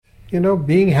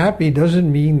being happy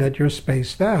doesn't mean that you're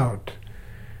spaced out.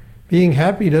 Being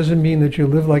happy doesn't mean that you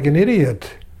live like an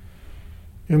idiot.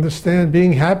 You understand?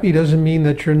 Being happy doesn't mean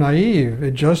that you're naive.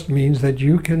 It just means that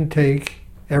you can take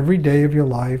every day of your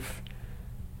life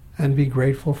and be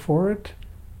grateful for it.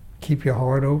 Keep your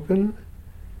heart open.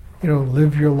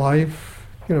 Live your life,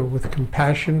 with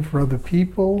compassion for other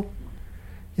people.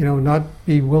 Not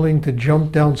be willing to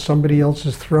jump down somebody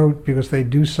else's throat because they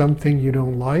do something you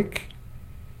don't like.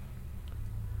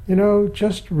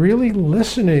 Just really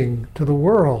listening to the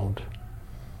world,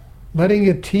 letting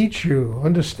it teach you,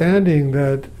 understanding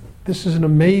that this is an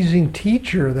amazing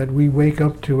teacher that we wake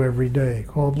up to every day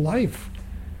called life.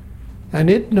 And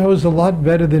it knows a lot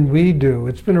better than we do.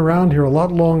 It's been around here a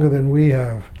lot longer than we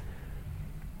have.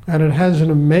 And it has an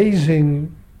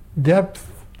amazing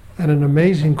depth and an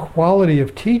amazing quality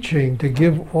of teaching to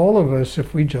give all of us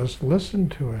if we just listen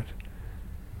to it.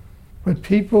 But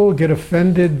people get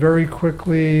offended very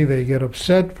quickly, they get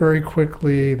upset very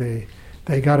quickly,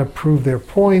 they got to prove their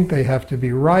point, they have to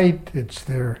be right, it's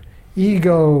their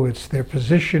ego, it's their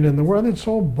position in the world. It's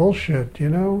all bullshit,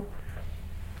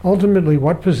 Ultimately,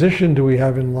 what position do we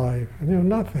have in life?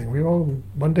 Nothing.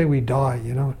 One day we die,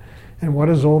 And what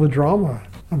is all the drama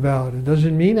about? It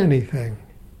doesn't mean anything.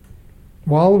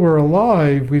 While we're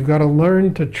alive, we've got to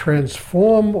learn to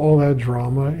transform all that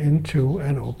drama into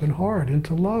an open heart,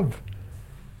 into love.